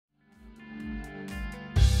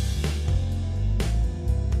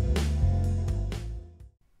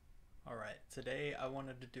Today I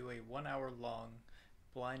wanted to do a 1 hour long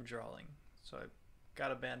blind drawing. So I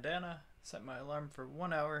got a bandana, set my alarm for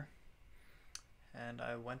 1 hour, and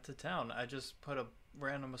I went to town. I just put a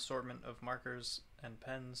random assortment of markers and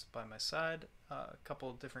pens by my side, a couple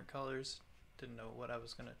of different colors, didn't know what I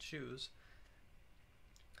was going to choose.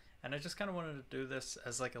 And I just kind of wanted to do this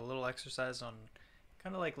as like a little exercise on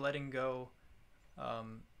kind of like letting go,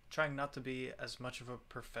 trying not to be as much of a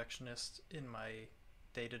perfectionist in my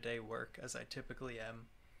day-to-day work as I typically am,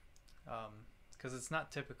 because it's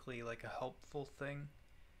not typically like a helpful thing.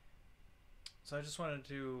 So I just wanted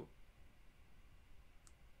to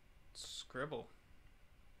scribble.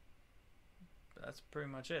 That's pretty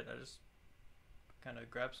much it. I just kind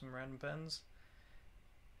of grabbed some random pens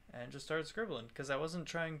and just started scribbling because I wasn't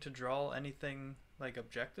trying to draw anything like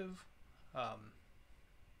objective. Because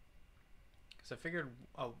I figured,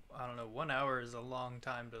 oh, I don't know, 1 hour is a long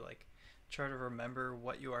time to like try to remember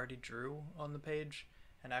what you already drew on the page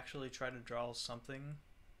and actually try to draw something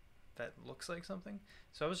that looks like something.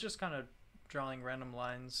 So I was just kind of drawing random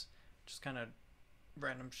lines, just kind of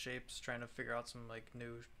random shapes, trying to figure out some like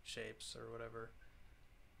new shapes or whatever.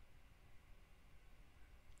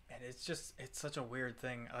 And it's such a weird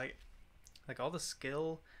thing. Like all the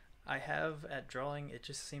skill I have at drawing, it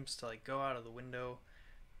just seems to like go out of the window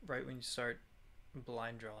right when you start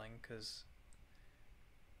blind drawing, because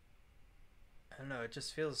I don't know, it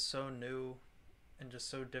just feels so new and just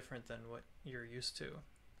so different than what you're used to.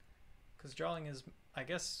 Because drawing is, I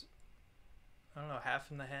guess, I don't know,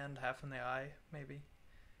 half in the hand, half in the eye, maybe.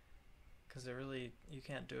 Because you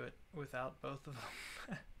can't do it without both of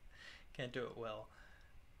them. Can't do it well.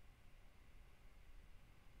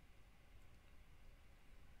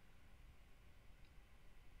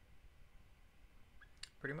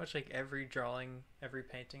 Pretty much like every drawing, every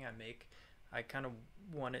painting I make, I kind of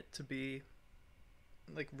want it to be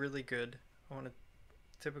like really good.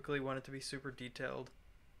 Typically want it to be super detailed.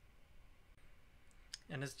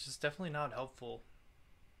 And it's just definitely not helpful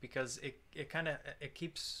because it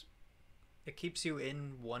keeps you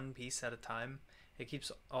in one piece at a time. It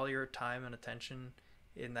keeps all your time and attention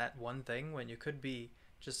in that one thing when you could be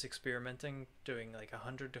just experimenting, doing like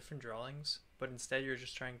 100 different drawings, but instead you're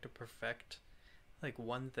just trying to perfect like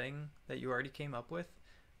one thing that you already came up with.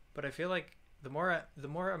 But I feel like the more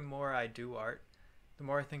I do art, the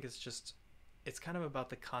more I think it's kind of about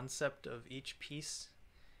the concept of each piece,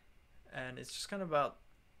 and it's just kind of about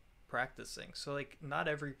practicing. So like not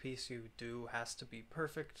every piece you do has to be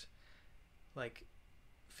perfect. Like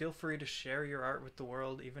feel free to share your art with the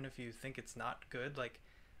world even if you think it's not good. Like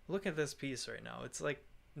look at this piece right now. It's like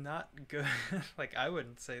not good. Like I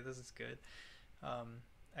wouldn't say this is good.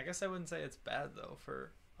 I guess I wouldn't say it's bad though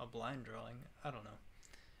for a blind drawing. I don't know.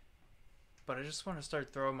 But I just want to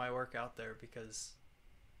start throwing my work out there because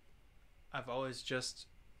I've always just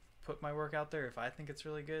put my work out there if I think it's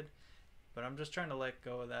really good. But I'm just trying to let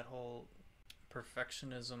go of that whole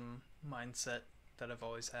perfectionism mindset that I've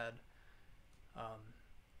always had.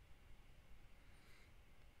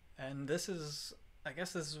 And I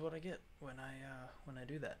guess this is what I get when I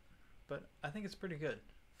do that. But I think it's pretty good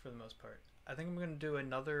for the most part. I think I'm gonna do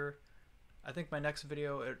another. I think my next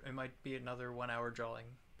video it might be another 1 hour drawing,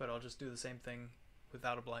 but I'll just do the same thing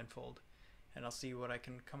without a blindfold, and I'll see what I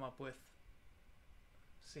can come up with.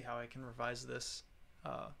 See how I can revise this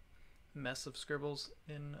mess of scribbles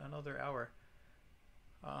in another hour.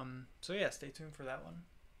 So yeah, stay tuned for that one.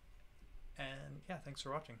 And yeah, thanks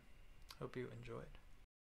for watching. Hope you enjoyed.